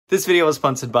This video was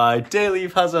sponsored by Daily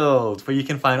Puzzles, where you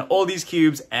can find all these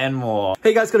cubes and more.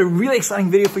 Hey guys, got a really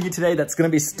exciting video for you today that's gonna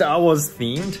be Star Wars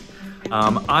themed.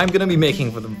 I'm gonna be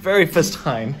making for the very first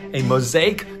time a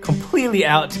mosaic completely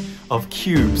out of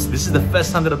cubes. This is the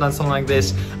first time that I've done something like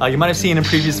this. You might have seen in a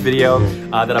previous video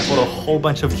that I bought a whole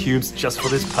bunch of cubes just for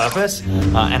this purpose.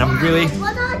 And I'm really...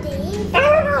 What are these?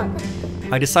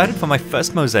 I decided for my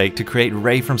first mosaic to create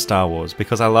Rey from Star Wars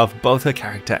because I love both her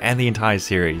character and the entire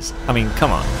series. I mean,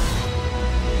 come on.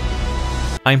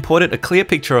 I imported a clear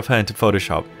picture of her into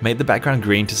Photoshop, made the background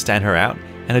green to stand her out,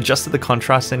 and adjusted the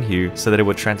contrast and hue so that it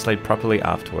would translate properly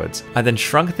afterwards. I then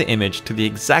shrunk the image to the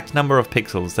exact number of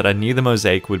pixels that I knew the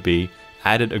mosaic would be,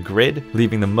 added a grid,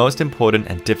 leaving the most important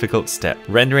and difficult step,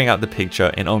 rendering out the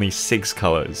picture in only 6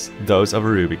 colors, those of a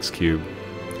Rubik's Cube.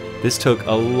 This took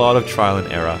a lot of trial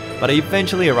and error, but I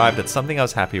eventually arrived at something I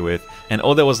was happy with, and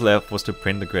all that was left was to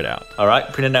print the grid out.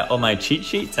 Alright, printed out all my cheat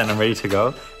sheets and I'm ready to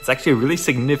go. It's actually a really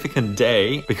significant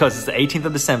day because it's the 18th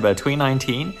of December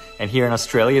 2019, and here in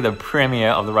Australia the premiere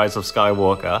of The Rise of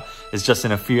Skywalker is just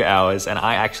in a few hours, and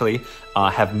I actually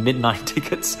have midnight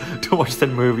tickets to watch that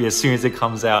movie as soon as it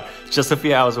comes out. It's just a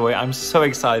few hours away. I'm so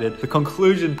excited. The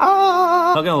conclusion...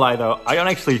 Not gonna lie though, I don't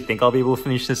actually think I'll be able to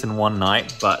finish this in one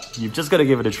night, but you've just gotta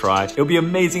give it a try. It'll be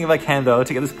amazing if I can though,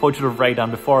 to get this portrait of Rey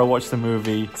done before I watch the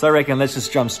movie. So I reckon let's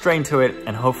just jump straight into it,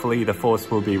 and hopefully the Force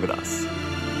will be with us.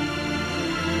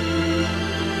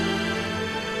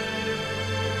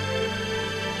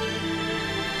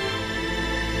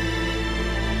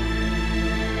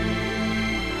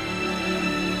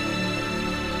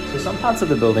 So some parts of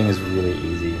the building is really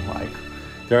easy, like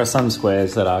there are some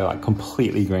squares that are like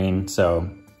completely green, so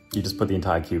you just put the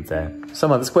entire cube there.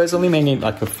 Some other squares only may need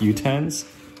like a few turns,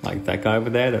 like that guy over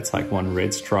there, that's like one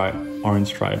red stripe, orange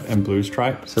stripe, and blue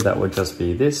stripe. So that would just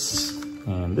be this,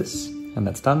 and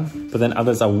that's done. But then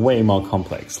others are way more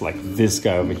complex, like this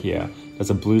guy over here. There's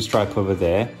a blue stripe over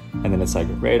there, and then it's like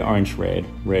red, orange, red,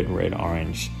 red, red,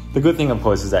 orange. The good thing, of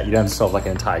course, is that you don't have to solve like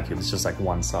an entire cube, it's just like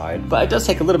one side. But it does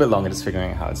take a little bit longer just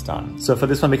figuring out how it's done. So for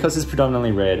this one, because it's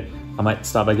predominantly red, I might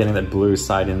start by getting that blue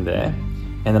side in there.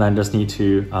 And then I just need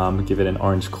to give it an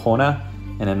orange corner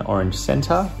and an orange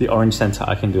center. The orange center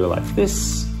I can do it like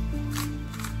this.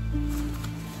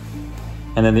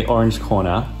 And then the orange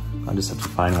corner, I just have to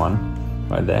find one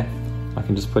right there. I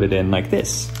can just put it in like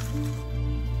this.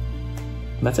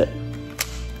 And that's it.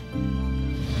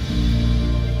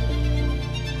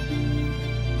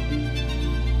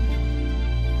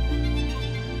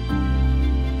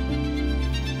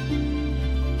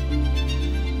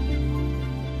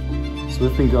 So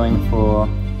we've been going for,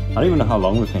 I don't even know how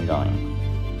long we've been going.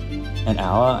 An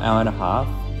hour, hour and a half.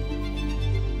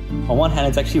 On one hand,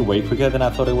 it's actually way quicker than I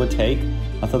thought it would take.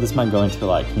 I thought this might go into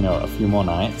like, you know, a few more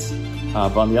nights.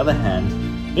 But on the other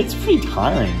hand, it's pretty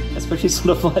tiring, especially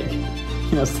sort of like,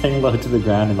 you know, staying low to the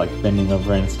ground and like bending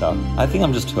over and stuff. I think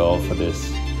I'm just too old for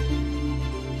this.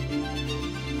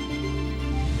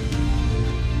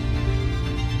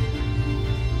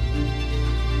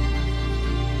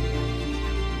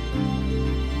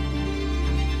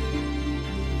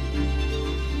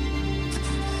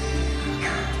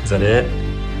 Is that it?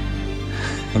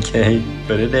 Okay,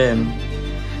 put it in.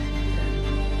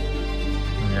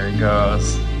 There he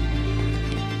goes.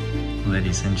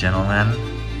 Ladies and gentlemen,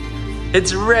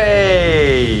 it's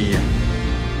Rey!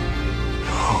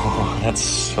 Oh, that's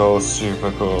so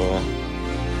super cool.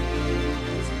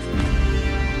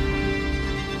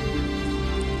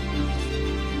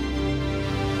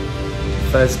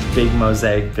 First big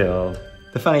mosaic build.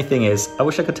 The funny thing is, I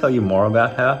wish I could tell you more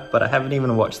about her, but I haven't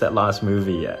even watched that last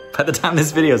movie yet. By the time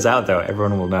this video's out though,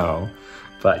 everyone will know.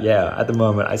 But yeah, at the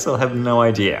moment, I still have no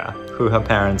idea who her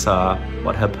parents are,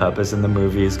 what her purpose in the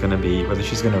movie is gonna be, whether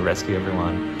she's gonna rescue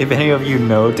everyone. If any of you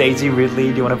know Daisy Ridley,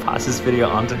 do you wanna pass this video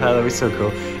on to her? That'd be so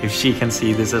cool if she can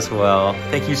see this as well.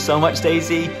 Thank you so much,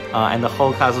 Daisy, and the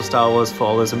whole cast of Star Wars for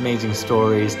all those amazing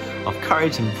stories of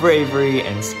courage and bravery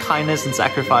and kindness and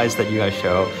sacrifice that you guys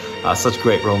show. Such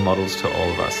great role models to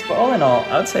all of us. But all in all,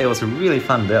 I would say it was a really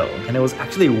fun build, and it was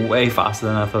actually way faster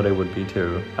than I thought it would be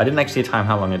too. I didn't actually time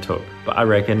how long it took, but I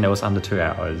reckon it was under 2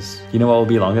 hours. You know what will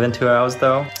be longer than 2 hours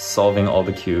though? Solving all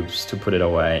the cubes to put it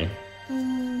away.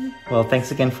 Well,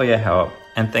 thanks again for your help,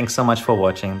 and thanks so much for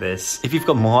watching this. If you've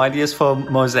got more ideas for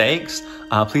mosaics,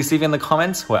 please leave in the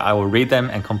comments where I will read them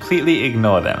and completely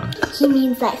ignore them. He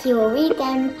means that he will read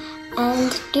them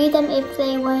and do them if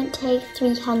they won't take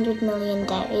 300 million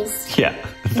days. Yeah,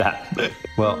 that.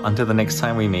 Well, until the next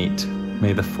time we meet,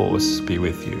 may the Force be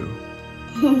with you.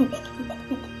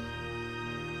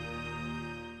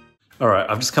 Alright,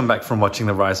 I've just come back from watching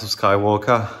The Rise of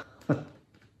Skywalker.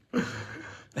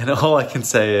 And all I can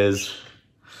say is...